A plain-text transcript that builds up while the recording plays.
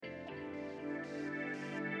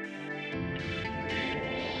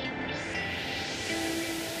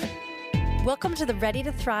Welcome to the Ready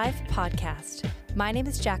to Thrive podcast. My name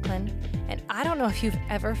is Jacqueline, and I don't know if you've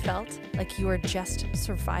ever felt like you are just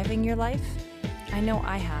surviving your life. I know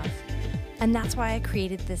I have, and that's why I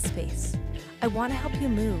created this space. I want to help you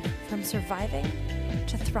move from surviving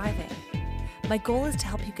to thriving. My goal is to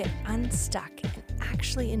help you get unstuck and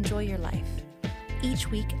actually enjoy your life. Each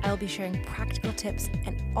week, I'll be sharing practical tips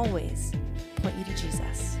and always point you to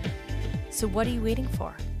Jesus. So what are you waiting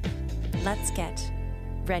for? Let's get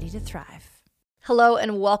ready to thrive. Hello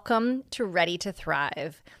and welcome to Ready to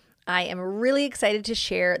Thrive. I am really excited to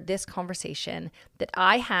share this conversation that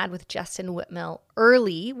I had with Justin Whitmell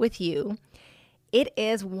early with you. It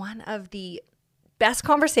is one of the best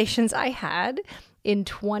conversations I had in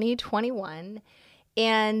 2021.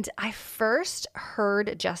 And I first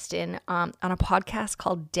heard Justin on a podcast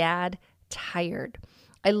called Dad Tired.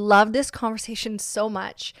 I love this conversation so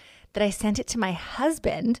much that I sent it to my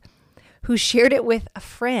husband, who shared it with a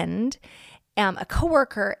friend, a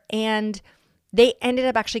coworker, and they ended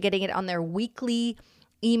up actually getting it on their weekly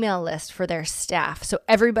email list for their staff so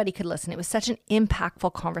everybody could listen. It was such an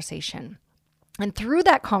impactful conversation. And through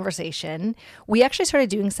that conversation, we actually started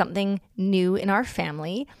doing something new in our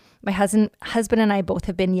family. My husband and I both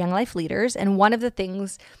have been Young Life leaders, and one of the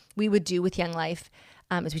things we would do with Young Life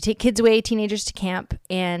is we take kids away, teenagers to camp,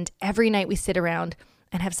 and every night we sit around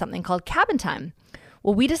and have something called cabin time.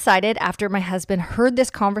 Well, we decided after my husband heard this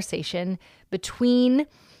conversation between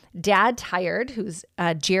Dad Tired, who's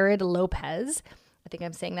Jared Lopez, I think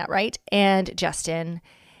I'm saying that right, and Justin,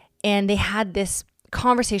 and they had this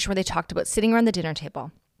conversation where they talked about sitting around the dinner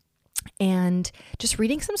table and just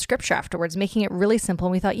reading some scripture afterwards, making it really simple.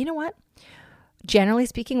 And we thought, you know what? Generally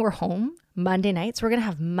speaking, we're home Monday nights. We're going to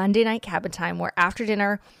have Monday night cabin time where after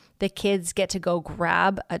dinner, the kids get to go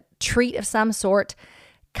grab a treat of some sort,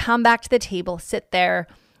 come back to the table, sit there,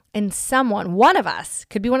 and one of us,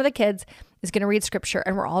 could be one of the kids, is going to read scripture,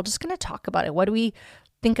 and we're all just going to talk about it. What do we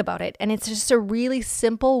think about it? And it's just a really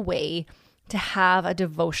simple way to have a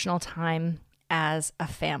devotional time as a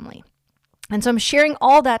family. And so I'm sharing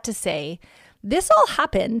all that to say this all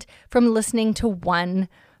happened from listening to one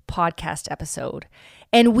podcast episode.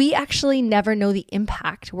 And we actually never know the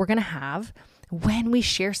impact we're going to have when we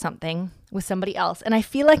share something with somebody else. And I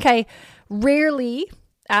feel like I rarely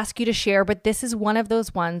ask you to share, but this is one of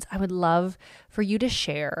those ones I would love for you to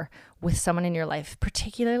share with someone in your life,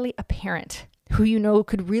 particularly a parent who you know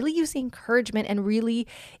could really use the encouragement and really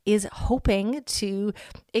is hoping to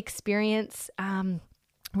experience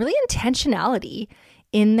really intentionality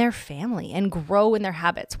in their family and grow in their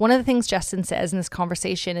habits. One of the things Justin says in this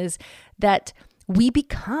conversation is that we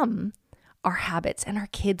become our habits and our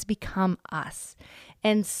kids become us.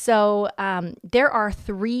 And so there are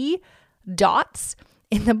 3 dots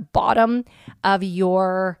in the bottom of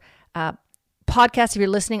your podcast if you're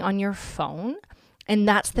listening on your phone. And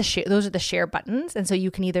that's those are the share buttons. And so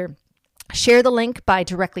you can either share the link by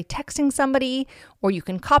directly texting somebody, or you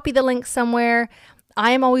can copy the link somewhere.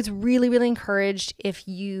 I am always really, really encouraged if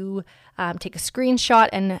you take a screenshot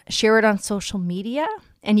and share it on social media.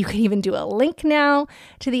 And you can even do a link now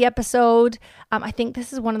to the episode. I think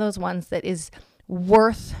this is one of those ones that is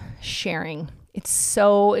worth sharing. It's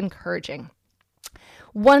so encouraging.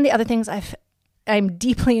 One of the other things I'm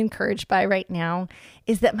deeply encouraged by right now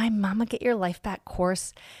is that my Mama Get Your Life Back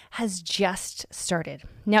course has just started.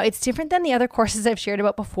 Now, it's different than the other courses I've shared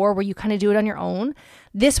about before where you kind of do it on your own.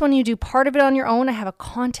 This one, you do part of it on your own. I have a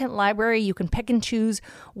content library. You can pick and choose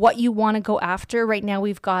what you want to go after. Right now,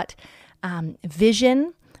 we've got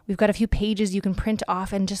vision. We've got a few pages you can print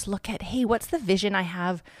off and just look at, hey, what's the vision I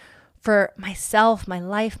have for myself, my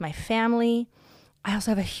life, my family? I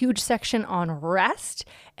also have a huge section on rest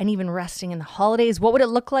and even resting in the holidays. What would it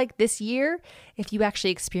look like this year if you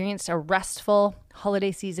actually experienced a restful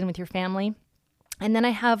holiday season with your family? And then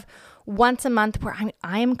I have once a month where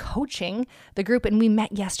I am coaching the group, and we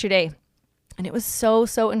met yesterday, and it was so,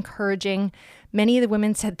 so encouraging. Many of the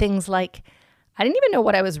women said things like, I didn't even know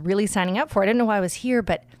what I was really signing up for. I didn't know why I was here,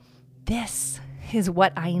 but this is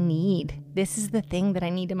what I need. This is the thing that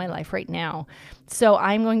I need in my life right now. So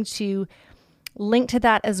I'm going to link to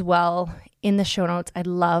that as well in the show notes. I'd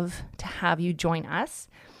love to have you join us,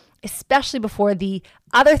 especially before the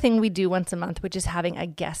other thing we do once a month, which is having a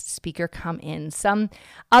guest speaker come in. Some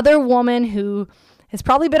other woman who has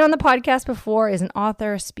probably been on the podcast before, is an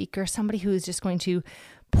author, a speaker, somebody who is just going to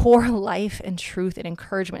pour life and truth and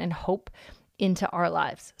encouragement and hope into our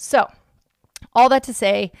lives. So all that to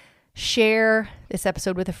say, share this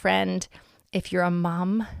episode with a friend. If you're a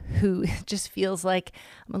mom who just feels like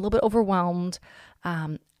I'm a little bit overwhelmed,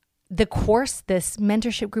 the course, this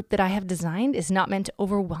mentorship group that I have designed is not meant to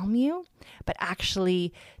overwhelm you, but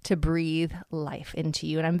actually to breathe life into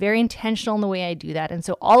you. And I'm very intentional in the way I do that. And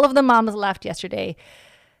so all of the moms left yesterday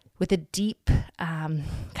with a deep, kind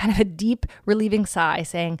of a deep relieving sigh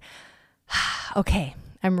saying, okay,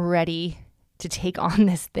 I'm ready to take on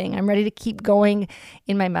this thing. I'm ready to keep going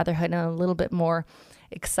in my motherhood and a little bit more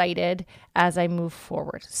excited as I move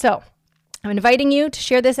forward. So I'm inviting you to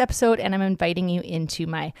share this episode, and I'm inviting you into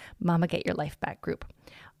my Mama Get Your Life Back group.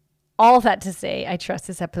 All of that to say, I trust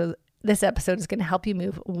this episode is going to help you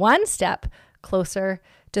move one step closer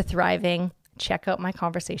to thriving. Check out my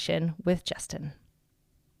conversation with Justin.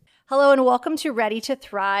 Hello and welcome to Ready to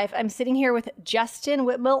Thrive. I'm sitting here with Justin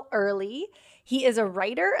Whitmell Earley. He is a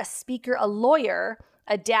writer, a speaker, a lawyer,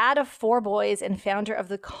 a dad of 4 boys, and founder of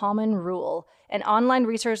The Common Rule, an online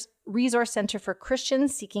resource center for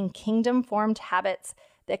Christians seeking kingdom-formed habits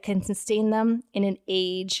that can sustain them in an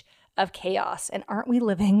age of chaos. And aren't we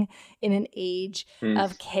living in an age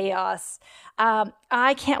of chaos?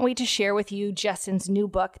 I can't wait to share with you Justin's new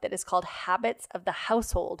book that is called Habits of the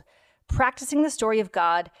Household, Practicing the Story of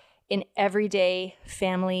God in Everyday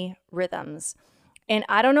Family Rhythms. And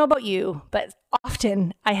I don't know about you, but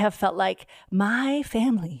often I have felt like my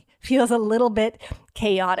family feels a little bit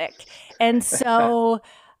chaotic. And so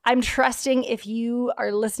I'm trusting if you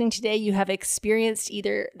are listening today, you have experienced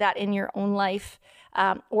either that in your own life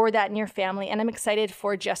or that in your family. And I'm excited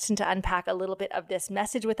for Justin to unpack a little bit of this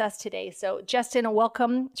message with us today. So Justin,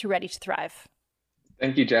 welcome to Ready to Thrive.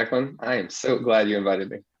 Thank you, Jacqueline. I am so glad you invited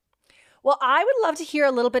me. Well, I would love to hear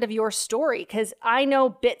a little bit of your story because I know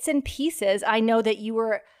bits and pieces. I know that you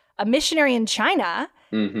were a missionary in China,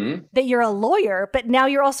 that you're a lawyer, but now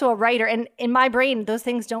you're also a writer. And in my brain, those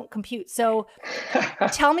things don't compute. So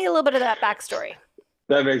tell me a little bit of that backstory.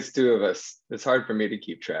 That makes 2 of us. It's hard for me to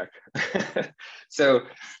keep track. So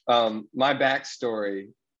my backstory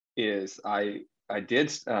is I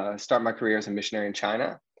did start my career as a missionary in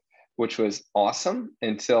China, which was awesome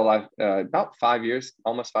until I've about 5 years,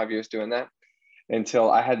 almost 5 years doing that,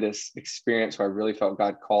 until I had this experience where I really felt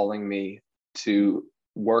God calling me to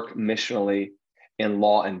work missionally in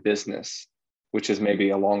law and business, which is maybe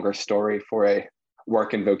a longer story for a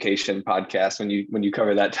work and vocation podcast when you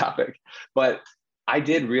cover that topic. But I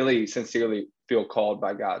did really sincerely feel called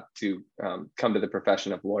by God to come to the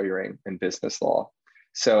profession of lawyering and business law.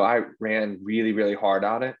 So I ran really, really hard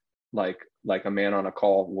at it, like a man on a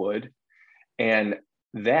call would. And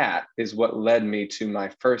that is what led me to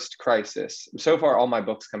my first crisis. So far, all my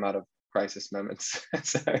books come out of crisis moments.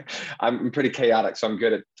 So I'm pretty chaotic, so I'm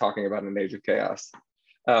good at talking about an age of chaos.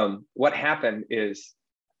 What happened is,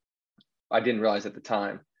 I didn't realize at the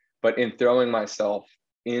time, but in throwing myself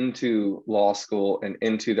into law school and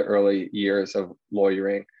into the early years of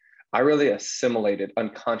lawyering, I really assimilated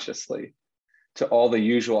unconsciously to all the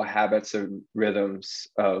usual habits and rhythms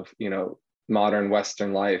of, modern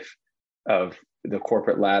Western life, of the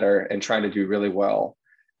corporate ladder and trying to do really well.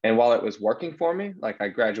 And while it was working for me, like I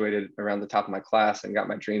graduated around the top of my class and got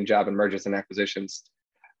my dream job in mergers and acquisitions,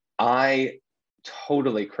 I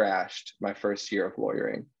totally crashed my first year of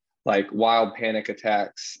lawyering, like wild panic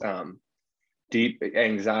attacks, deep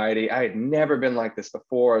anxiety. I had never been like this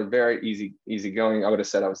before. Very easygoing. I would have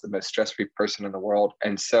said I was the most stress-free person in the world.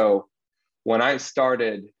 And so when I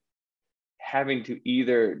started having to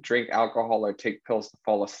either drink alcohol or take pills to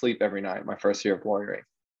fall asleep every night, my first year of lawyering,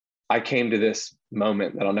 I came to this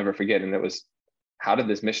moment that I'll never forget. And it was, how did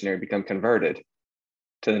this missionary become converted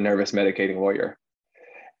to the nervous medicating lawyer?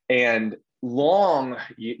 And long,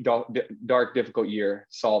 dark, difficult year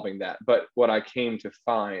solving that. But what I came to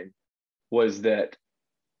find was that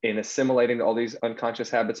in assimilating all these unconscious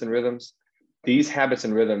habits and rhythms, these habits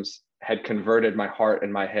and rhythms had converted my heart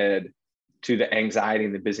and my head to the anxiety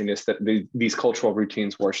and the busyness that these cultural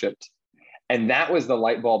routines worshipped. And that was the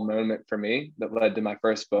light bulb moment for me that led to my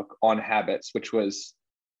first book on habits, which was,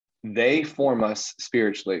 they form us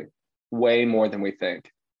spiritually way more than we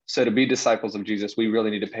think. So to be disciples of Jesus, we really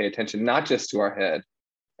need to pay attention, not just to our head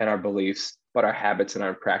and our beliefs, but our habits and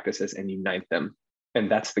our practices, and unite them. And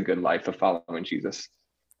that's the good life of following Jesus.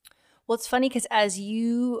 Well, it's funny because as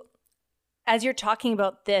you're talking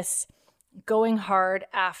about this, going hard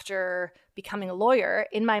after becoming a lawyer,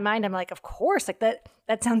 in my mind, I'm like, of course, like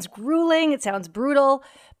that sounds grueling. It sounds brutal.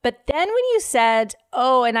 But then when you said,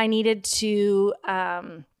 oh, and I needed to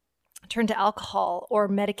turn to alcohol or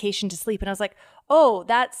medication to sleep, and I was like, oh,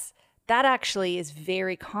 that actually is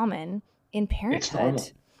very common in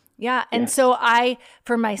parenthood. Yeah. And yes. So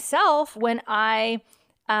for myself, when I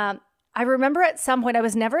remember at some point, I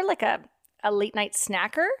was never like a late night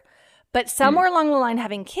snacker, But somewhere along the line,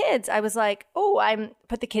 having kids, I was like, oh, I'm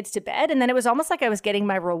put the kids to bed. And then it was almost like I was getting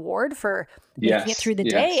my reward for making it through the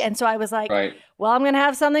day. And so I was like, well, I'm going to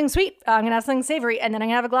have something sweet. I'm going to have something savory. And then I'm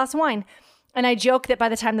going to have a glass of wine. And I joke that by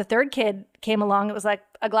the time the third kid came along, it was like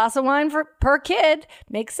a glass of wine per kid.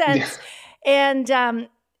 Makes sense. Yeah.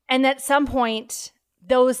 And at some point,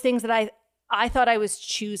 those things that I thought I was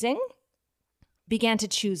choosing began to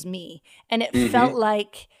choose me. And it felt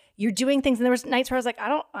like you're doing things. And there was nights where I was like, I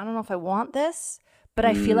don't know if I want this, but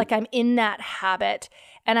I feel like I'm in that habit.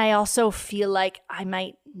 And I also feel like I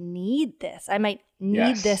might need this. I might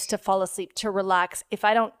need this to fall asleep, to relax. If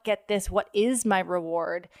I don't get this, what is my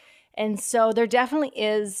reward? And so there definitely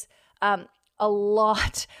is a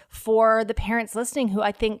lot for the parents listening who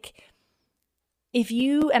I think if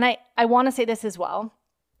you, and I want to say this as well,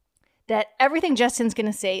 that everything Justin's going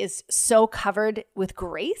to say is so covered with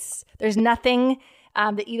grace. There's nothing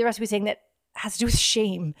that either of us will be saying that has to do with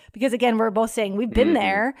shame. Because again, we're both saying we've been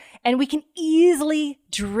there and we can easily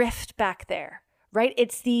drift back there, right?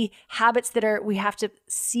 It's the habits that we have to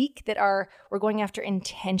seek we're going after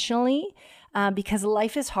intentionally because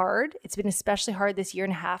life is hard. It's been especially hard this year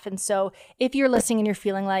and a half. And so if you're listening and you're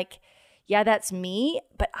feeling like, yeah, that's me,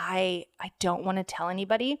 but I don't want to tell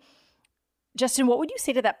anybody. Justin, what would you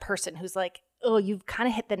say to that person who's like, oh, you've kind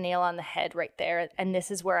of hit the nail on the head right there, and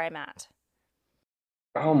this is where I'm at?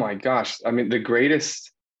 Oh my gosh. I mean, the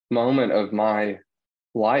greatest moment of my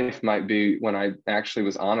life might be when I actually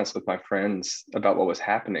was honest with my friends about what was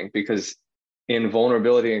happening, because in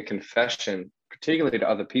vulnerability and confession, particularly to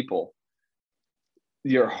other people,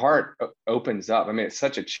 your heart opens up. I mean, it's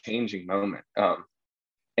such a changing moment.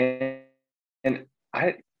 And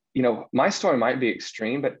I, my story might be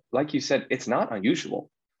extreme, but like you said, it's not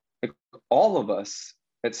unusual. Like all of us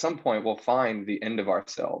at some point will find the end of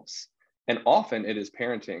ourselves. And often it is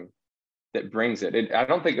parenting that brings it. I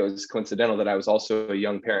don't think it was coincidental that I was also a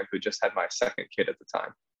young parent who just had my second kid at the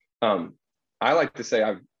time. I like to say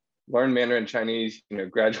I've learned Mandarin Chinese,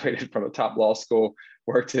 graduated from a top law school,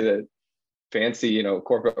 worked at a fancy,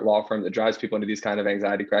 corporate law firm that drives people into these kind of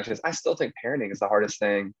anxiety crashes. I still think parenting is the hardest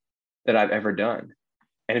thing that I've ever done.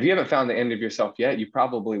 And if you haven't found the end of yourself yet, you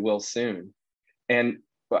probably will soon. And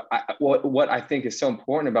what I think is so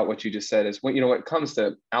important about what you just said is when it comes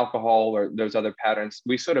to alcohol or those other patterns,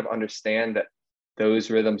 we sort of understand that those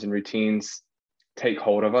rhythms and routines take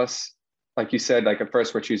hold of us. Like you said, like at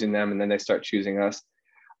first we're choosing them and then they start choosing us.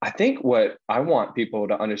 I think what I want people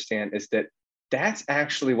to understand is that that's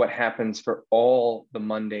actually what happens for all the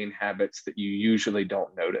mundane habits that you usually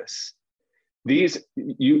don't notice. It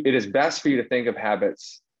is best for you to think of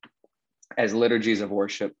habits as liturgies of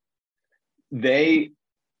worship. They,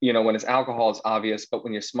 when it's alcohol, it's obvious, but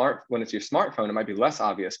when it's your smartphone, it might be less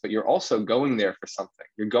obvious, but you're also going there for something.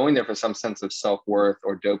 You're going there for some sense of self-worth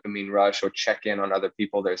or dopamine rush or check in on other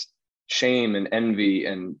people. There's shame and envy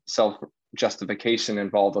and self-justification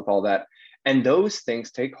involved with all that. And those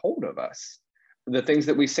things take hold of us. The things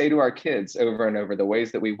that we say to our kids over and over, the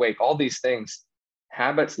ways that we wake, all these things,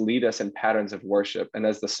 habits lead us in patterns of worship. And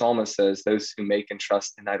as the psalmist says, those who make and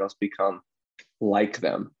trust in idols become like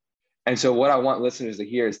them. And so what I want listeners to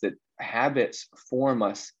hear is that habits form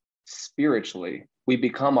us spiritually. We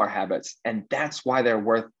become our habits. And that's why they're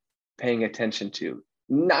worth paying attention to.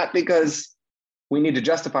 Not because we need to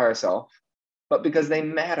justify ourselves, but because they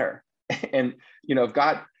matter. And, if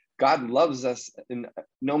God loves us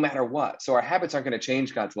no matter what. So our habits aren't going to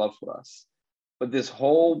change God's love for us. But this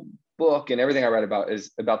whole book and everything I read about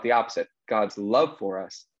is about the opposite. God's love for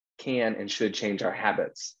us can and should change our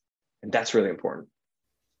habits. And that's really important.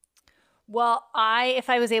 Well, if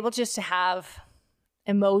I was able just to have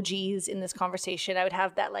emojis in this conversation, I would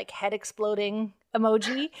have that like head exploding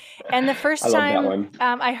emoji. And the first time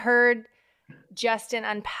I heard Justin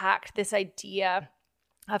unpack this idea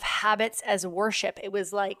of habits as worship, it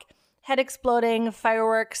was like head exploding,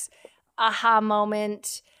 fireworks, aha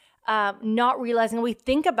moment, not realizing. We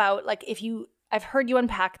think about I've heard you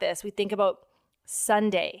unpack this. We think about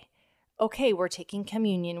Sunday. Okay, we're taking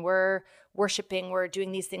communion, we're worshiping, we're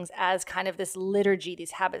doing these things as kind of this liturgy,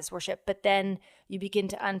 these habits worship. But then you begin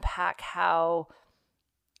to unpack how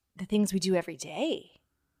the things we do every day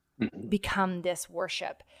become this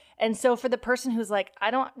worship. And so for the person who's like,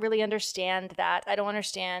 I don't really understand that. I don't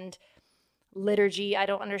understand liturgy. I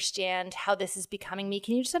don't understand how this is becoming me.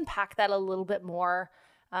 Can you just unpack that a little bit more?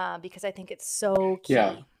 Because I think it's so key.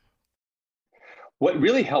 Yeah. What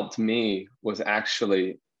really helped me was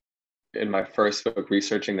actually in my first book,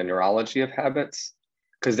 researching the neurology of habits,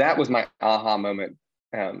 because that was my aha moment.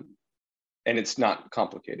 And it's not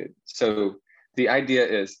complicated. So the idea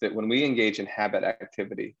is that when we engage in habit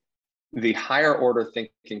activity, the higher order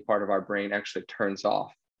thinking part of our brain actually turns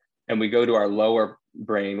off, and we go to our lower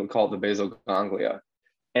brain. We call it the basal ganglia.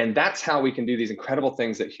 And that's how we can do these incredible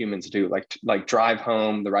things that humans do, like drive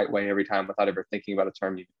home the right way every time without ever thinking about a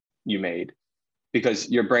term you made, because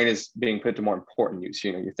your brain is being put to more important use.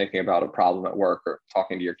 You know, you're thinking about a problem at work or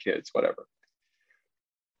talking to your kids, whatever.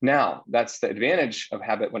 Now, that's the advantage of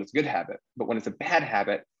habit when it's a good habit. But when it's a bad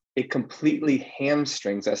habit, it completely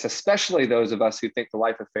hamstrings us, especially those of us who think the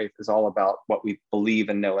life of faith is all about what we believe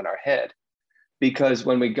and know in our head. Because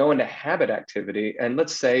when we go into habit activity, and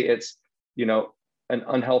let's say it's, you know, an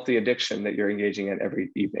unhealthy addiction that you're engaging in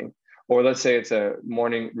every evening, or let's say it's a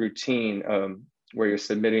morning routine where you're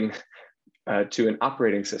submitting to an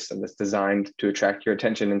operating system that's designed to attract your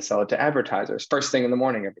attention and sell it to advertisers first thing in the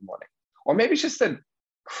morning every morning. Or maybe it's just a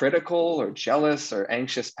critical or jealous or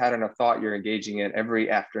anxious pattern of thought you're engaging in every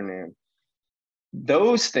afternoon.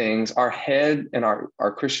 Those things, our head and our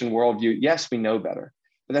Christian worldview, yes, we know better,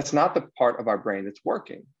 but that's not the part of our brain that's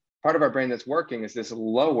working. Part of our brain that's working is this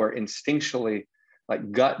lower, instinctually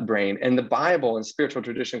like gut brain. And the Bible and spiritual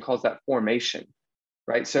tradition calls that formation,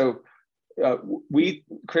 right? So we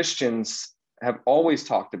Christians have always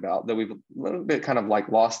talked about, though we've a little bit kind of like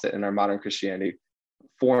lost it in our modern Christianity,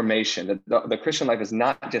 formation. The Christian life is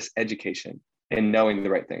not just education and knowing the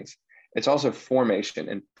right things. It's also formation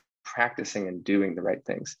and practicing and doing the right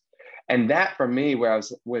things. And that for me, where I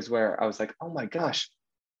was where I was like, oh my gosh,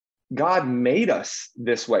 God made us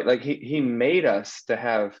this way. Like he made us to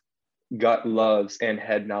have gut loves and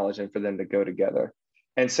head knowledge and for them to go together.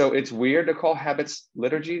 And so it's weird to call habits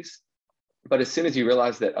liturgies, but as soon as you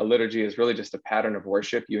realize that a liturgy is really just a pattern of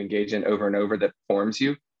worship you engage in over and over that forms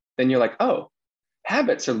you, then you're like, oh,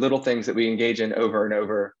 habits are little things that we engage in over and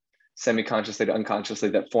over, semi-consciously to unconsciously,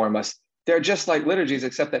 that form us. They're just like liturgies,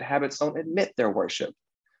 except that habits don't admit their worship.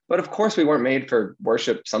 But of course, we weren't made for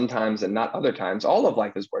worship sometimes and not other times. All of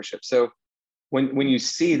life is worship. So when you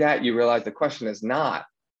see that, you realize the question is not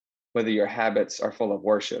whether your habits are full of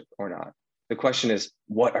worship or not. The question is,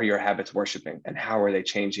 what are your habits worshiping and how are they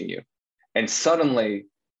changing you? And suddenly,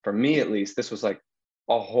 for me at least, this was like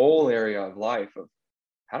a whole area of life of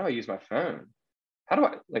how do I use my phone? How do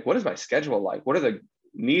I, like, what is my schedule like? What are the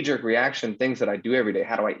knee-jerk reaction things that I do every day?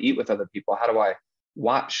 How do I eat with other people? How do I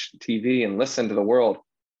watch TV and listen to the world?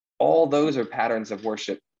 All those are patterns of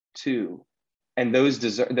worship too. And those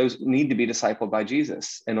need to be discipled by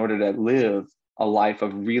Jesus in order to live a life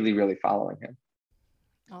of really, really following him.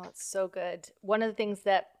 Oh, that's so good. One of the things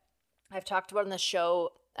that I've talked about on the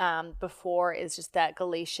show before is just that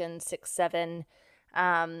Galatians 6:7,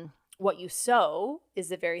 what you sow is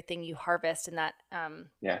the very thing you harvest. And that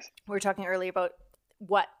yes, we were talking earlier about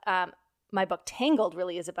what my book Tangled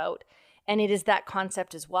really is about. And it is that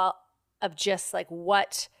concept as well of just like,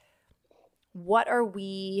 what are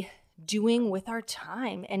we doing with our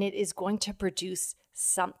time? And it is going to produce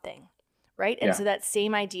something, right? And so that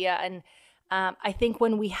same idea. And I think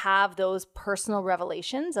when we have those personal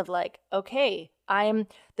revelations of like, okay,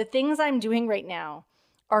 the things I'm doing right now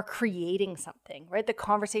are creating something, right? The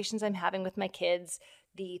conversations I'm having with my kids,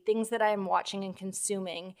 the things that I'm watching and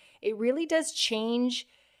consuming, it really does change.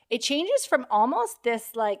 It changes from almost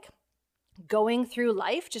this like going through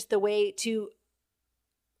life, just the way to,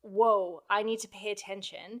 whoa, I need to pay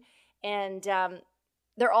attention. And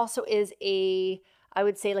there also is I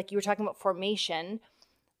would say, like you were talking about formation.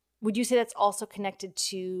 Would you say that's also connected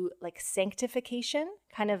to like sanctification,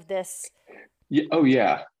 kind of this? Yeah. Oh,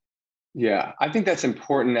 yeah. Yeah. I think that's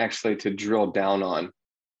important actually to drill down on,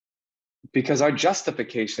 because our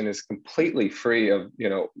justification is completely free of,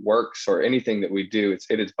 works or anything that we do.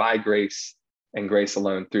 It is by grace and grace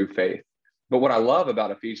alone through faith. But what I love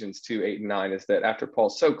about Ephesians 2:8-9 is that after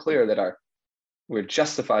Paul's so clear that we're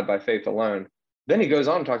justified by faith alone, then he goes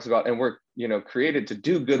on and talks about, and we're, created to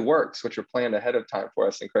do good works, which are planned ahead of time for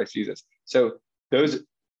us in Christ Jesus. So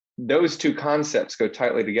those two concepts go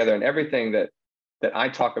tightly together, and everything that I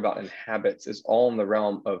talk about in habits is all in the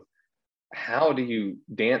realm of how do you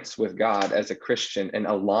dance with God as a Christian and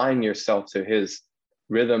align yourself to his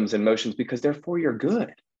rhythms and motions, because they're for your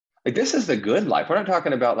good. Like, this is the good life. We're not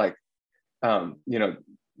talking about like,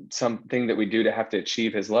 something that we do to have to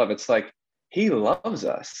achieve his love. It's like he loves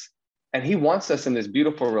us and he wants us in this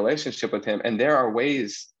beautiful relationship with him. And there are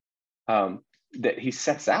ways that he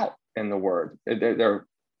sets out in the word. They're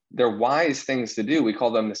wise things to do. We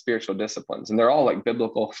call them the spiritual disciplines. And they're all like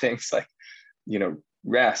biblical things, like,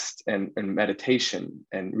 rest and meditation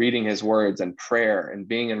and reading his words and prayer and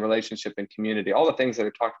being in relationship and community, all the things that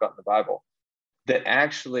are talked about in the Bible that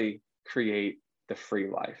actually create the free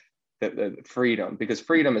life, the freedom, because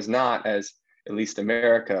freedom is not, as at least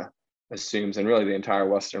America assumes, and really the entire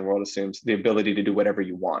Western world assumes, the ability to do whatever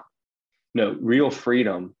you want. No, real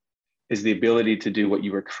freedom is the ability to do what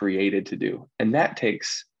you were created to do. And that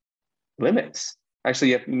takes limits.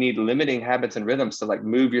 Actually, you need limiting habits and rhythms to like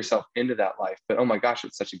move yourself into that life. But oh my gosh,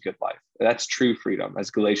 it's such a good life. That's true freedom.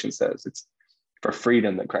 As Galatians says, it's for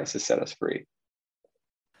freedom that Christ has set us free.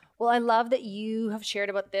 Well, I love that you have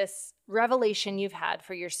shared about this revelation you've had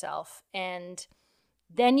for yourself. And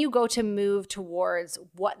then you go to move towards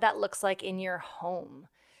what that looks like in your home.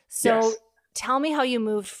 So Yes. tell me how you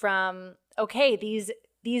moved from, okay, these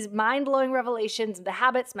mind-blowing revelations, the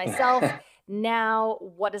habits myself. Now,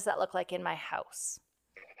 what does that look like in my house?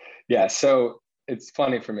 Yeah. So it's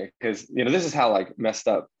funny for me because, this is how like messed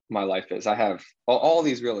up my life is. I have all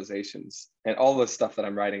these realizations and all the stuff that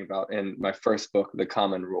I'm writing about in my first book, The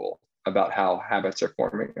Common Rule, about how habits are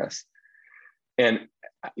forming us. And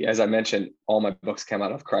as I mentioned, all my books came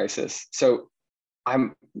out of crisis. So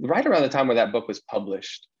I'm right around the time where that book was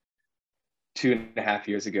published 2.5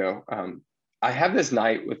 years ago. I have this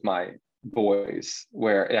night with my boys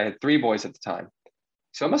where I had 3 boys at the time.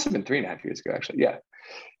 So it must have been 3.5 years ago, actually. Yeah.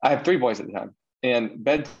 I have 3 boys at the time. And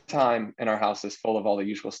bedtime in our house is full of all the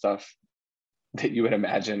usual stuff that you would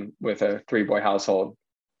imagine with a 3-boy household.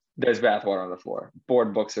 There's bathwater on the floor.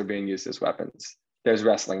 Board books are being used as weapons. There's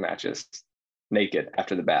wrestling matches naked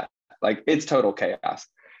after the bath. Like it's total chaos.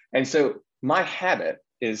 And so my habit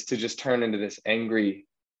is to just turn into this angry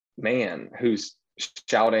man who's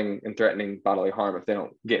shouting and threatening bodily harm if they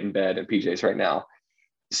don't get in bed in PJs right now.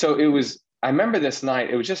 So I remember this night,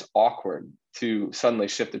 it was just awkward to suddenly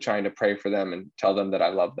shift to trying to pray for them and tell them that I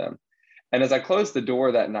love them. And as I closed the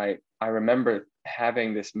door that night, I remember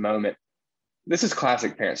having this moment. This is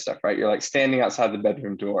classic parent stuff, right? You're like standing outside the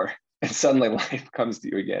bedroom door and suddenly life comes to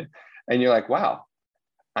you again. And you're like, wow,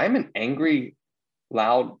 I'm an angry,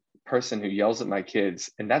 loud person who yells at my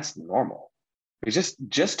kids, and that's normal. It's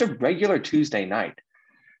just a regular Tuesday night.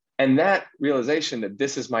 And that realization that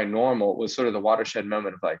this is my normal was sort of the watershed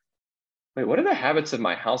moment of like, wait, what are the habits of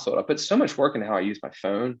my household? I put so much work into how I use my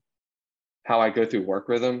phone, how I go through work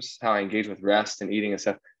rhythms, how I engage with rest and eating and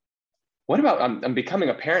stuff. What about, I'm becoming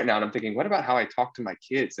a parent now, and I'm thinking, what about how I talk to my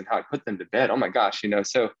kids and how I put them to bed? Oh my gosh,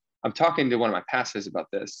 so I'm talking to one of my pastors about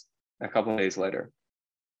this a couple of days later.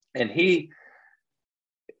 And he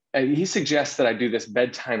suggests that I do this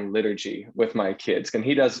bedtime liturgy with my kids. And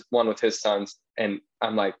he does one with his sons. And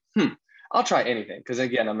I'm like, I'll try anything. Because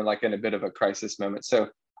again, I'm in a bit of a crisis moment. So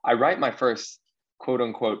I write my first quote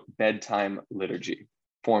unquote bedtime liturgy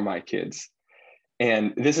for my kids.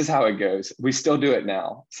 And this is how it goes. We still do it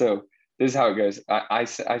now. So this is how it goes. I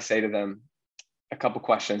say to them a couple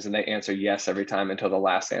questions and they answer yes every time until the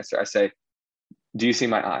last answer. I say, do you see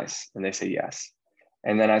my eyes? And they say yes.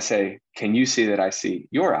 And then I say, can you see that I see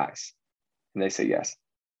your eyes? And they say yes.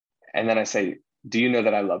 And then I say, do you know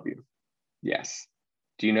that I love you? Yes.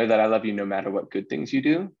 Do you know that I love you no matter what good things you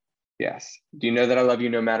do? Yes. Do you know that I love you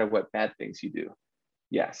no matter what bad things you do?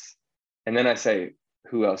 Yes. And then I say,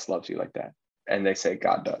 who else loves you like that? And they say,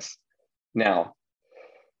 God does. Now,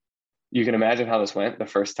 you can imagine how this went the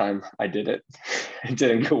first time I did it. It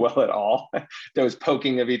didn't go well at all. There was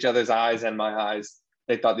poking of each other's eyes and my eyes.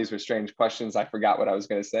 They thought these were strange questions. I forgot what I was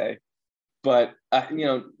going to say. But,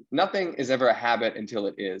 nothing is ever a habit until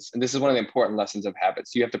it is. And this is one of the important lessons of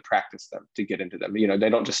habits. You have to practice them to get into them. They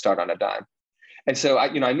don't just start on a dime. And so I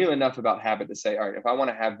knew enough about habit to say, all right, if I want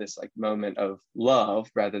to have this like moment of love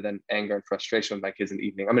rather than anger and frustration with my kids in the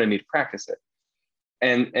evening, I'm going to need to practice it.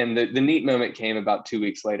 And the neat moment came about 2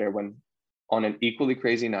 weeks later when, on an equally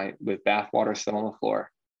crazy night with bathwater still on the floor,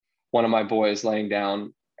 one of my boys laying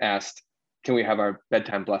down asked, can we have our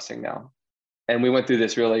bedtime blessing now? And we went through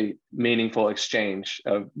this really meaningful exchange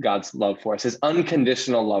of God's love for us, his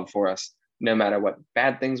unconditional love for us, no matter what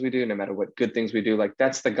bad things we do, no matter what good things we do. Like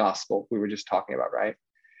that's the gospel we were just talking about, right?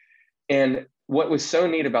 And what was so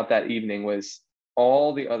neat about that evening was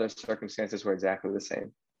all the other circumstances were exactly the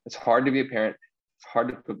same. It's hard to be a parent. It's hard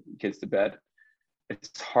to put kids to bed.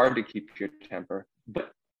 It's hard to keep your temper,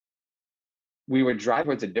 but we were driving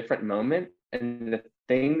towards a different moment. And the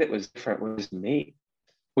thing that was different was me,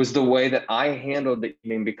 was the way that I handled the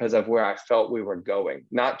evening because of where I felt we were going,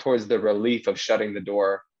 not towards the relief of shutting the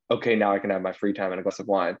door. Okay, now I can have my free time and a glass of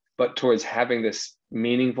wine, but towards having this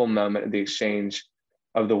meaningful moment of the exchange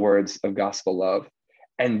of the words of gospel love.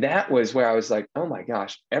 And that was where I was like, oh my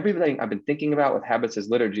gosh, everything I've been thinking about with habits as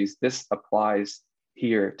liturgies, this applies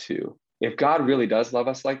here too. If God really does love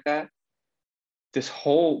us like that, this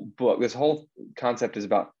whole book, this whole concept is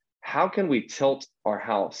about how can we tilt our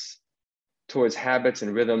house towards habits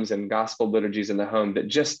and rhythms and gospel liturgies in the home that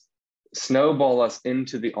just snowball us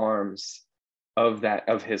into the arms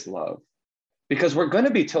of his love, because we're going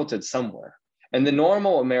to be tilted somewhere. And the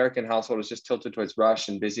normal American household is just tilted towards rush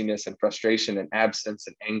and busyness and frustration and absence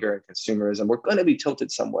and anger and consumerism. We're going to be tilted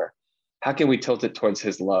somewhere. How can we tilt it towards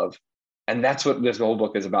his love? And that's what this whole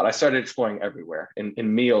book is about. I started exploring everywhere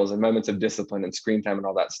in meals and moments of discipline and screen time and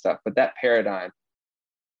all that stuff. But that paradigm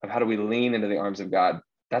of how do we lean into the arms of God,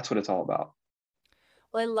 that's what it's all about.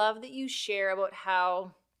 Well, I love that you share about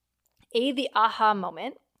how, the aha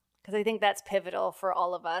moment, because I think that's pivotal for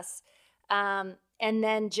all of us. And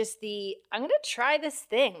then just I'm going to try this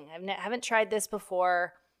thing. I haven't tried this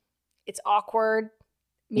before. It's awkward.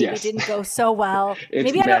 Maybe Yes. it didn't go so well. It's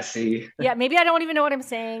maybe messy. Maybe I don't even know what I'm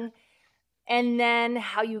saying. And then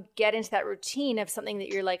how you get into that routine of something that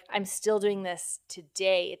you're like, I'm still doing this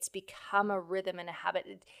today. It's become a rhythm and a habit.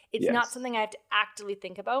 It's Yes. not something I have to actively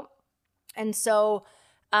think about. And so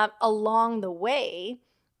along the way,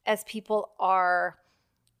 as people are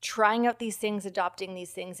trying out these things, adopting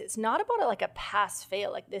these things, it's not about like a pass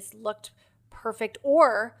fail, like this looked perfect,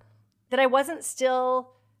 or that I wasn't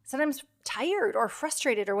still sometimes tired or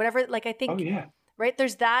frustrated or whatever. Like I think, right,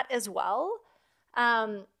 there's that as well.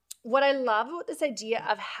 What I love about this idea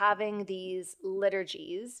of having these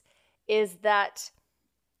liturgies is that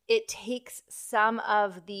it takes some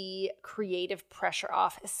of the creative pressure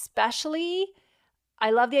off, especially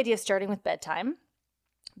I love the idea of starting with bedtime,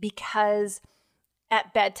 because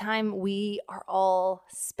at bedtime we are all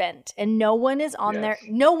spent and no one is on their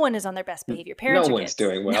best behavior. Parents no or one's kids.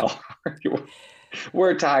 doing well.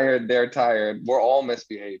 We're tired, they're tired, we're all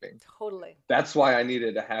misbehaving. Totally. That's why I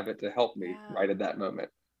needed a habit to help me right at that moment.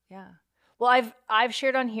 Yeah. Well, I've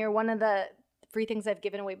shared on here, one of the free things I've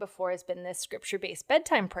given away before has been this scripture-based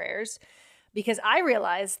bedtime prayers, because I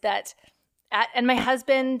realized that and my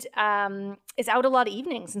husband is out a lot of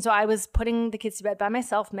evenings. And so I was putting the kids to bed by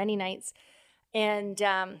myself many nights. And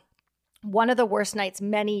one of the worst nights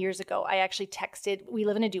many years ago, I actually texted, we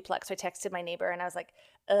live in a duplex, so I texted my neighbor and I was like,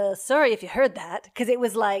 sorry if you heard that. Because it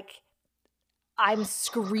was like, I'm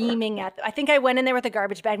screaming at them. I think I went in there with a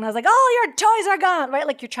garbage bag and I was like, oh, your toys are gone, right?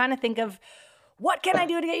 Like you're trying to think of what can I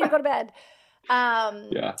do to get you to go to bed?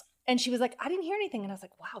 Yeah. And she was like, I didn't hear anything. And I was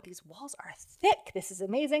like, wow, these walls are thick. This is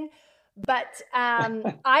amazing. But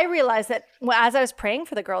I realized that as I was praying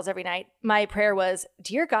for the girls every night, my prayer was,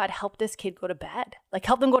 dear God, help this kid go to bed. Like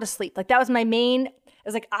help them go to sleep. Like that was my main, I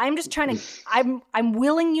was like, I'm just trying to, I'm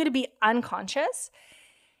willing you to be unconscious.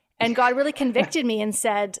 And God really convicted me and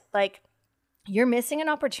said, like, you're missing an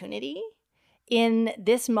opportunity in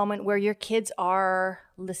this moment where your kids are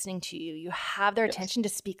listening to you. You have their attention to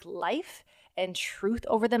speak life and truth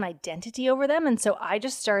over them, identity over them. And so I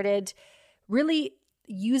just started really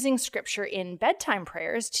using scripture in bedtime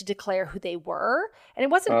prayers to declare who they were. And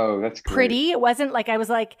it wasn't that's pretty. It wasn't like I was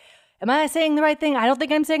like, am I saying the right thing? I don't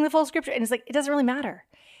think I'm saying the full scripture. And it's like, it doesn't really matter.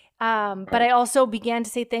 But I also began to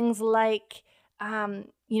say things like,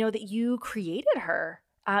 that you created her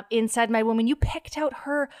inside my womb, and you picked out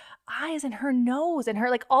her eyes and her nose and her,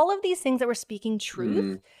 like all of these things that were speaking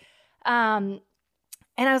truth. And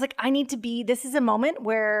I was like, this is a moment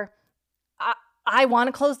where I want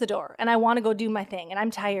to close the door and I want to go do my thing and I'm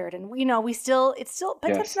tired. And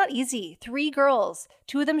bedtime's not easy. 3 girls,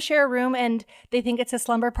 2 of them share a room and they think it's a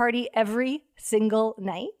slumber party every single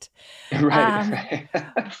night. Right.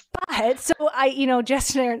 But so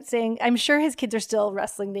Justin saying, I'm sure his kids are still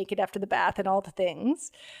wrestling naked after the bath and all the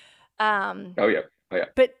things. Oh yeah.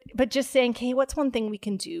 But just saying, okay, what's one thing we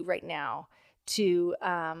can do right now to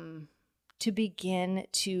begin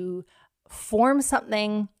to form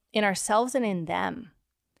something in ourselves and in them.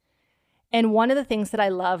 And one of the things that I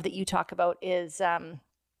love that you talk about is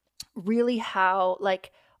really how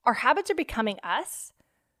like our habits are becoming us,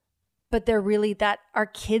 but they're really that our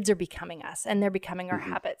kids are becoming us and they're becoming our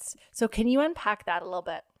habits. So can you unpack that a little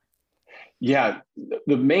bit? Yeah.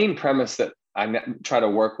 The main premise that I try to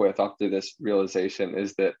work with after this realization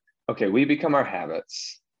is that, okay, we become our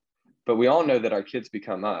habits, but we all know that our kids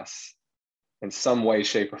become us in some way,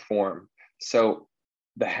 shape, or form. So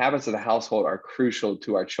the habits of the household are crucial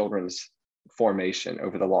to our children's formation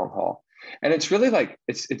over the long haul. And it's really like,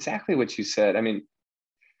 it's exactly what you said. I mean,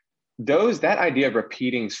 that idea of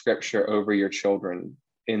repeating scripture over your children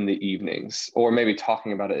in the evenings, or maybe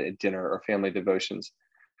talking about it at dinner or family devotions,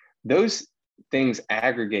 those things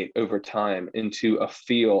aggregate over time into a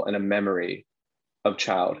feel and a memory of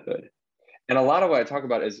childhood. And a lot of what I talk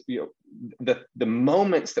about is, the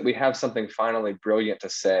moments that we have something finally brilliant to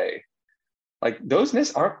say, like those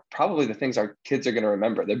aren't probably the things our kids are going to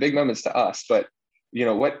remember. They're big moments to us, but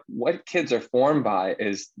what kids are formed by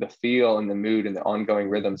is the feel and the mood and the ongoing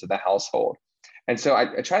rhythms of the household. And so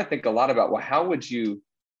I try to think a lot about, well, how would you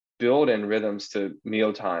build in rhythms to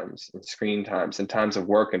meal times and screen times and times of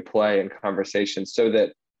work and play and conversation, so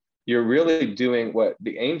that you're really doing what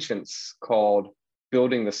the ancients called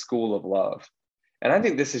building the school of love. And I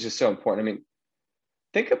think this is just so important. I mean,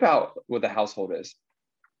 think about what the household is.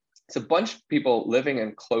 It's a bunch of people living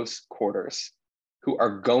in close quarters who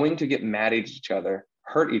are going to get mad at each other,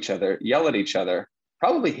 hurt each other, yell at each other,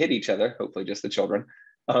 probably hit each other, hopefully just the children,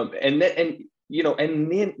 and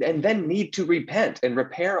then need to repent and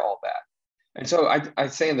repair all that. And so I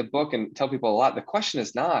say in the book and tell people a lot, the question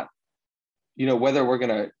is not, whether we're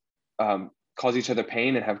going to cause each other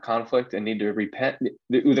pain and have conflict and need to repent.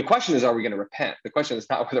 The question is, are we going to repent? The question is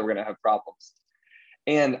not whether we're going to have problems.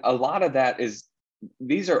 And a lot of that is,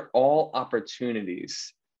 these are all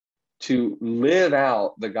opportunities to live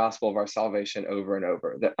out the gospel of our salvation over and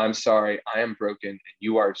over, that I'm sorry, I am broken, and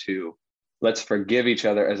you are too. Let's forgive each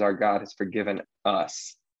other as our God has forgiven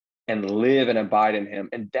us, and live and abide in him.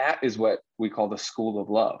 And that is what we call the school of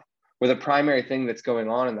love, where the primary thing that's going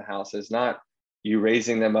on in the house is not you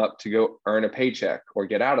raising them up to go earn a paycheck or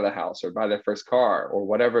get out of the house or buy their first car or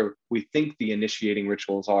whatever we think the initiating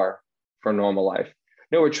rituals are for normal life.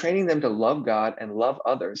 No, we're training them to love God and love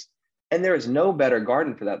others. And there is no better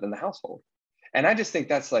garden for that than the household. And I just think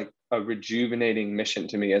that's like a rejuvenating mission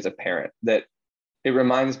to me as a parent, that it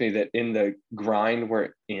reminds me that in the grind we're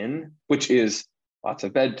in, which is lots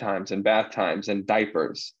of bedtimes and bath times and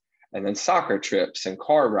diapers, and then soccer trips and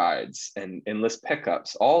car rides and endless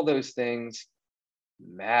pickups, all those things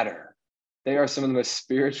matter. They are some of the most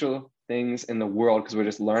spiritual things in the world, because we're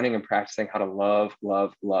just learning and practicing how to love,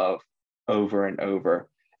 love, love over and over.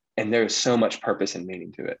 And there's so much purpose and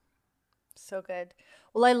meaning to it. So good.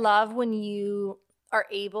 Well, I love when you are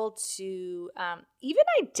able to even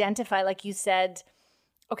identify, like you said,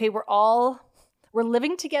 okay, we're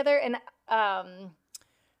living together. And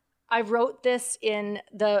I wrote this in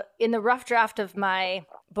the rough draft of my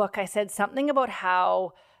book. I said something about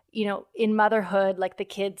how, in motherhood, like the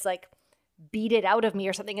kids like beat it out of me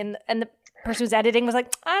or something. And the person who's editing was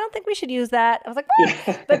like, I don't think we should use that. I was like,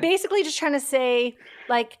 what? But basically just trying to say,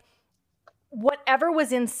 like, whatever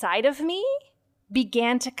was inside of me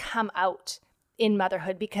began to come out in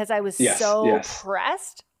motherhood because I was so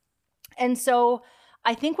pressed. And so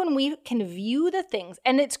I think when we can view the things,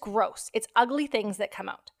 and it's gross, it's ugly things that come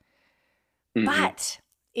out, but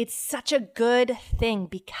it's such a good thing,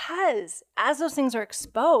 because as those things are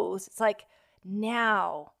exposed, it's like,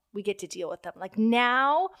 now we get to deal with them. Like,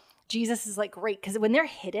 now Jesus is like, great. Because when they're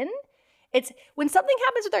hidden, it's when something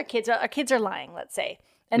happens with our kids are lying, let's say,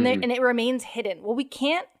 and and it remains hidden. Well, we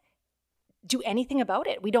can't do anything about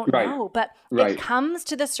it. We don't know, but it comes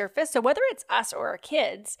to the surface. So whether it's us or our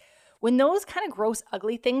kids, when those kind of gross,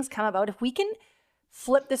 ugly things come about, if we can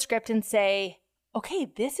flip the script and say, okay,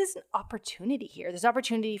 this is an opportunity here. There's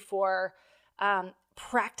opportunity for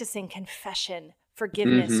practicing confession,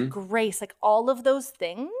 forgiveness, grace, like all of those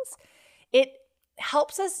things. It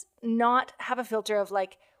helps us not have a filter of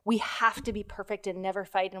like, we have to be perfect and never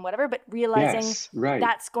fight and whatever, but realizing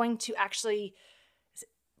that's going to actually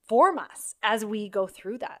form us as we go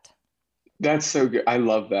through that. That's so good. I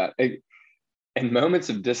love that. And moments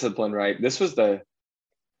of discipline, right? This was the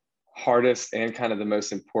hardest and kind of the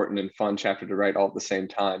most important and fun chapter to write all at the same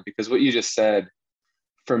time, because what you just said,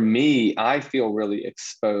 for me, I feel really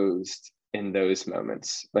exposed in those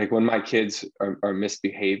moments. Like when my kids are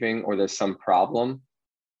misbehaving or there's some problem,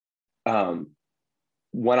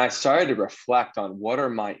 when I started to reflect on what are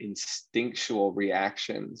my instinctual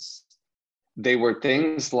reactions, they were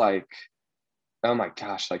things like, oh my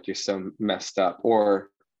gosh, like you're so messed up, or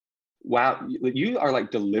wow, you are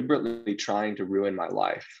like deliberately trying to ruin my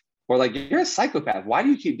life, or like you're a psychopath. Why do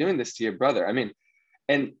you keep doing this to your brother? I mean,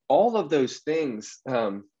 and all of those things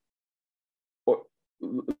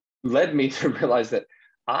led me to realize that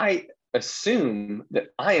I assume that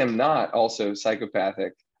I am not also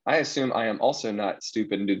psychopathic. I assume I am also not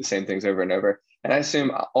stupid and do the same things over and over. And I assume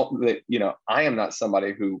that, I am not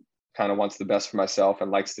somebody who kind of wants the best for myself and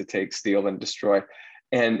likes to take, steal, and destroy.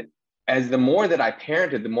 And as the more that I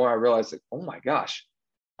parented, the more I realized that, oh my gosh,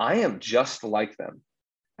 I am just like them.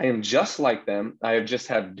 I am just like them. I have just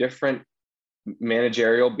have different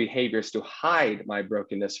managerial behaviors to hide my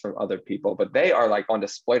brokenness from other people, but they are like on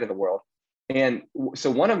display to the world. And so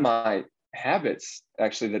one of my habits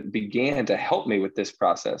actually that began to help me with this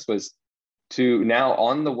process was to now,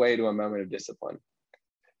 on the way to a moment of discipline,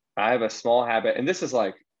 I have a small habit, and this is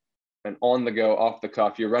like an on the go, off the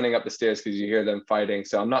cuff. You're running up the stairs because you hear them fighting.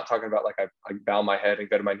 So I'm not talking about like I bow my head and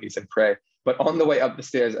go to my knees and pray, but on the way up the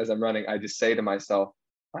stairs as I'm running, I just say to myself,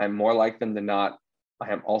 I'm more like them than not.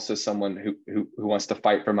 I am also someone who wants to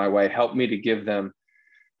fight for my way. Help me to give them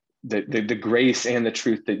the grace and the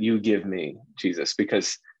truth that you give me, Jesus,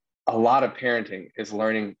 because a lot of parenting is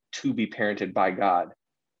learning to be parented by God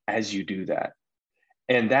as you do that.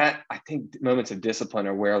 And that, I think, moments of discipline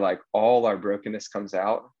are where like all our brokenness comes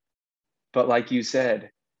out. But like you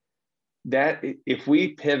said, that if we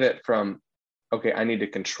pivot from, okay, I need to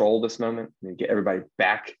control this moment and get everybody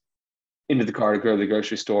back into the car to go to the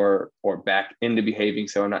grocery store or back into behaving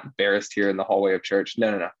so I'm not embarrassed here in the hallway of church.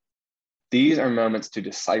 No. These are moments to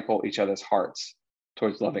disciple each other's hearts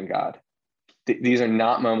towards loving God. These are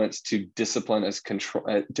not moments to discipline as control,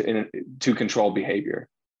 to control behavior.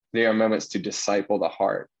 They are moments to disciple the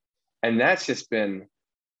heart. And that's just been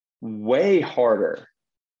way harder,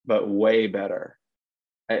 but way better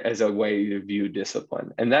as a way to view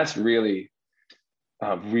discipline. And that's really,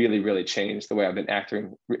 really changed the way I've been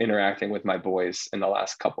interacting with my boys in the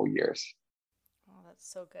last couple of years. Oh, that's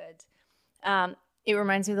so good. It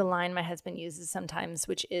reminds me of the line my husband uses sometimes,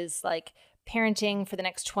 which is like parenting for the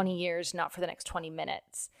next 20 years, not for the next 20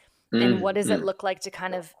 minutes. And what does it look like to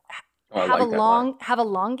kind of have a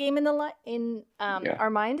long game in our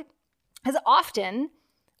mind? Because often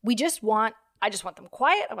I just want them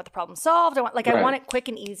quiet. I want the problem solved. I want it quick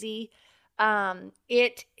and easy.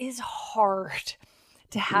 It is hard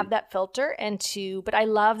to have that filter but I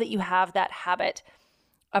love that you have that habit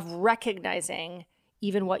of recognizing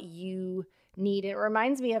even what you need. It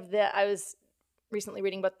reminds me of I was recently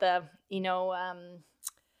reading about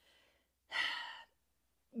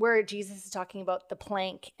where Jesus is talking about the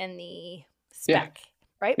plank and the speck,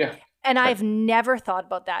 right? Yeah. And I've never thought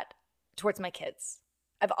about that towards my kids.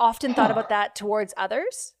 I've often thought about that towards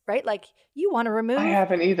others, right? Like you want to remove. I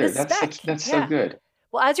haven't either. That's so good.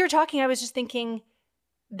 Well, as you were talking, I was just thinking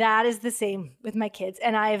that is the same with my kids.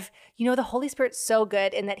 And the Holy Spirit's so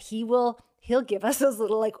good in that he'll give us those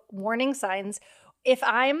little like warning signs. If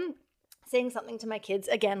I'm saying something to my kids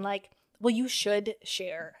again, like, well, you should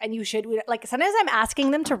share and you should, like, sometimes I'm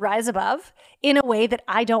asking them to rise above in a way that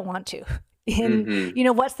I don't want to.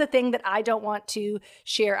 What's the thing that I don't want to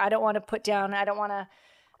share? I don't want to put down. I don't want to.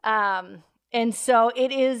 And so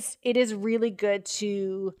it is really good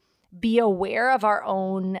to be aware of our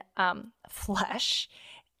own flesh.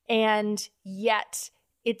 And yet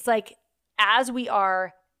it's like, as we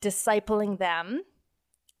are discipling them,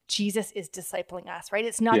 Jesus is discipling us, right?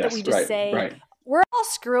 It's not that we just say, we're all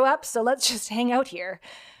screw up, so let's just hang out here.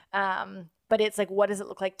 But it's like, what does it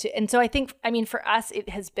look like to? And so I think, for us, it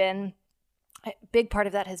has been, a big part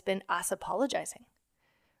of that has been us apologizing,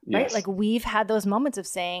 right? Like we've had those moments of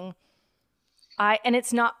saying, and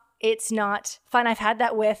it's not fun. I've had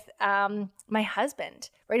that with my husband,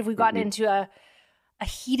 right? If we've gotten into a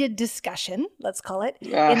heated discussion, let's call it,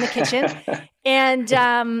 in the kitchen. And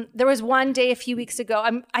there was one day a few weeks ago,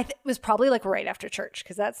 it was probably like right after church,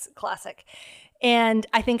 because that's classic. And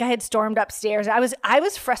I think I had stormed upstairs. I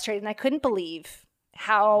was frustrated and I couldn't believe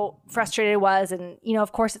how frustrated I was. And,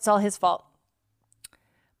 of course it's all his fault.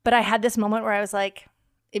 But I had this moment where I was like,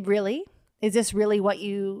 is this really what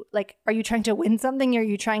you, like, are you trying to win something? Or are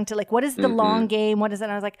you trying to, like, what is the long game? What is it?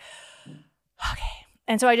 And I was like, okay.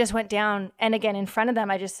 And so I just went down, and again, in front of them,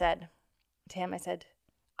 I just said to him,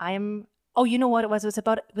 you know what it was? It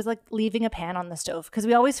was like leaving a pan on the stove, because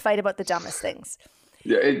we always fight about the dumbest things.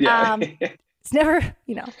 Yeah. It's never,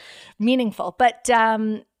 meaningful. But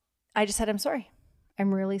I just said, I'm sorry.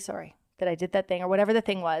 I'm really sorry that I did that thing, or whatever the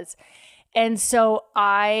thing was. And so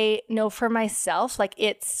I know for myself, like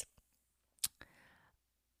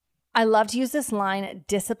I love to use this line,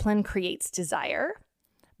 discipline creates desire,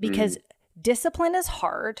 because discipline is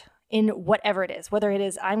hard in whatever it is, whether it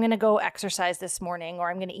is I'm going to go exercise this morning, or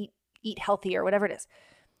I'm going to eat healthy, or whatever it is.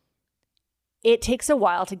 It takes a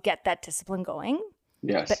while to get that discipline going.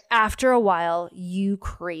 Yes. But after a while, you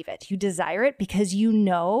crave it. You desire it because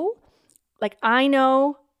I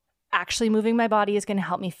know actually moving my body is going to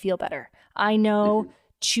help me feel better. I know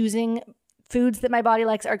choosing foods that my body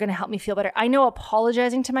likes are going to help me feel better. I know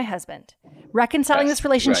apologizing to my husband, reconciling this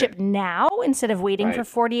relationship now instead of waiting for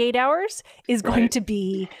 48 hours is going to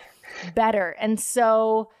be better. And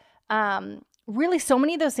so really so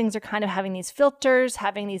many of those things are kind of having these filters,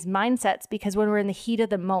 having these mindsets, because when we're in the heat of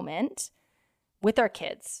the moment with our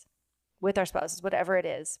kids, with our spouses, whatever it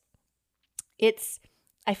is,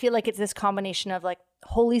 I feel like it's this combination of like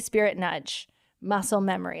Holy Spirit nudge, muscle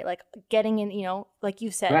memory, like getting in, like you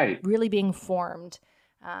said, really being formed.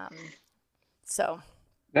 So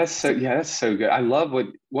that's so good. I love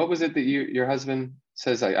what was it that your husband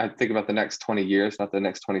says? I think about the next 20 years, not the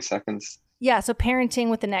next 20 seconds. Yeah. So parenting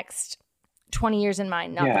with the next 20 years in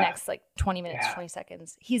mind, not the next like 20 minutes, 20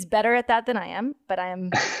 seconds. He's better at that than I am, but I'm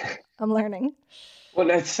learning. Well,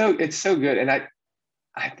 it's so good. And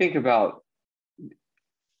I think about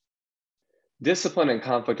discipline and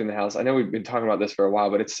conflict in the house. I know we've been talking about this for a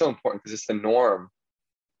while, but it's so important because it's the norm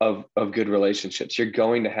of good relationships. You're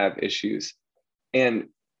going to have issues. And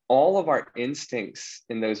all of our instincts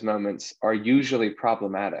in those moments are usually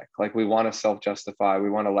problematic. Like we want to self-justify, we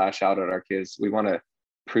want to lash out at our kids, we want to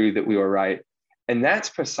prove that we were right. And that's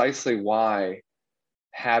precisely why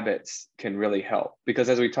habits can really help. Because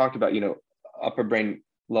as we talked about, upper brain,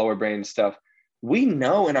 lower brain stuff, we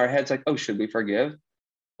know in our heads, like, oh, should we forgive?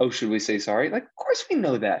 Oh, should we say sorry? Like, of course we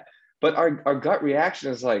know that. But our gut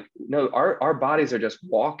reaction is like, no, our bodies are just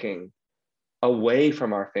walking away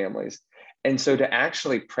from our families. And so to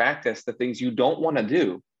actually practice the things you don't want to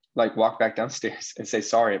do, like walk back downstairs and say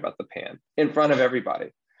sorry about the pan in front of everybody,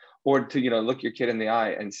 or to, look your kid in the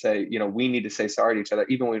eye and say, we need to say sorry to each other,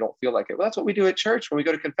 even when we don't feel like it. Well, that's what we do at church when we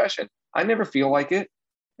go to confession. I never feel like it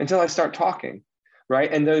until I start talking,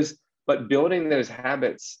 right? But building those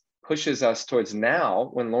habits pushes us towards now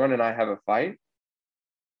when Lauren and I have a fight,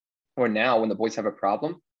 or now when the boys have a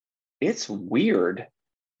problem, it's weird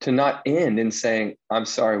to not end in saying, I'm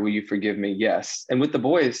sorry, will you forgive me? Yes. And with the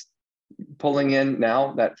boys pulling in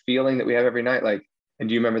now that feeling that we have every night, like, and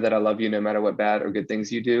do you remember that I love you no matter what bad or good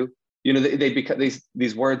things you do? They become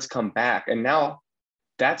these words come back, and now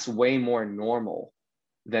that's way more normal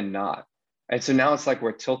than not. And so now it's like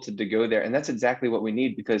we're tilted to go there. And that's exactly what we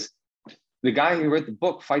need, because the guy who wrote the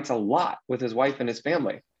book fights a lot with his wife and his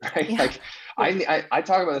family, right? Yeah. Like I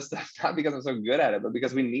talk about this stuff not because I'm so good at it, but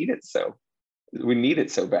because we need it so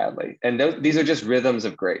badly. And these are just rhythms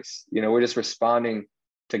of grace. We're just responding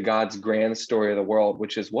to God's grand story of the world,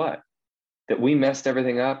 which is what? That we messed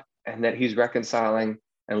everything up and that he's reconciling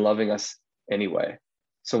and loving us anyway.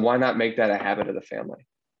 So why not make that a habit of the family?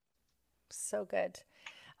 So good.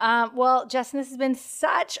 Well, Justin, this has been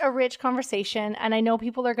such a rich conversation, and I know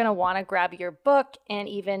people are going to want to grab your book and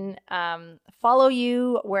even follow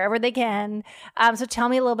you wherever they can. So tell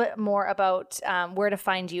me a little bit more about where to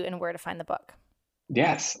find you and where to find the book.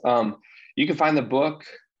 Yes. You can find the book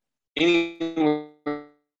anywhere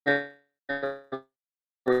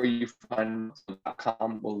where you find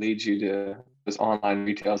 .com will lead you to those online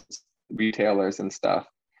retailers and stuff.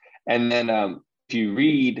 And then if you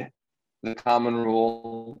read The Common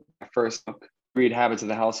Rule, my first book, Read Habits of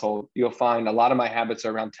the Household, you'll find a lot of my habits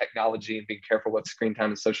are around technology and being careful with screen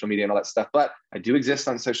time and social media and all that stuff. But I do exist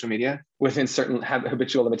on social media within certain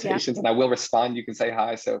habitual limitations, and I will respond. You can say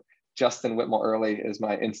hi. So Justin Whitmore Early is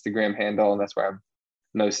my Instagram handle, and that's where I'm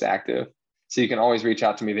most active. So you can always reach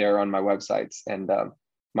out to me there on my websites, and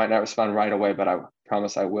might not respond right away, but I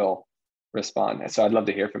promise I will respond. So I'd love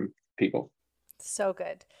to hear from people. So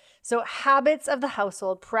good. So Habits of the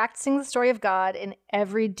Household, practicing the story of God in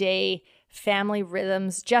everyday family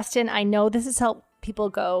rhythms. Justin, I know this has helped people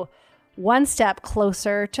go one step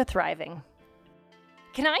closer to thriving.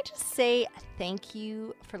 Can I just say thank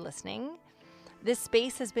you for listening? This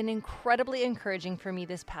space has been incredibly encouraging for me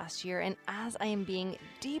this past year, and as I am being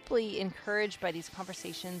deeply encouraged by these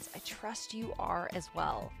conversations, I trust you are as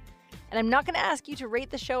well. And I'm not going to ask you to rate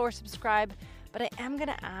the show or subscribe, but I am going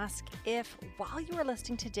to ask if, while you were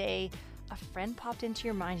listening today, a friend popped into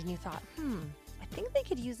your mind and you thought, I think they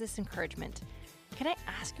could use this encouragement. Can I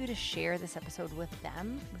ask you to share this episode with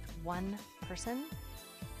them, with one person?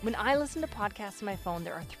 When I listen to podcasts on my phone,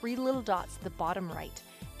 there are 3 little dots at the bottom right,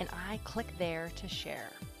 and I click there to share.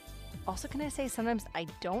 Also, can I say sometimes I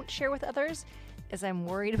don't share with others as I'm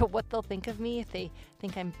worried about what they'll think of me if they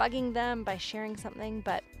think I'm bugging them by sharing something.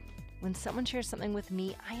 But when someone shares something with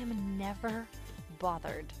me, I am never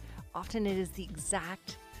bothered. Often it is the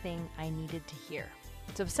exact thing I needed to hear.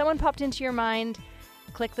 So if someone popped into your mind,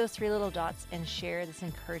 click those 3 little dots and share this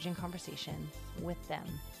encouraging conversation with them.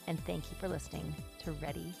 And thank you for listening to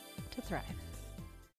Ready to Thrive.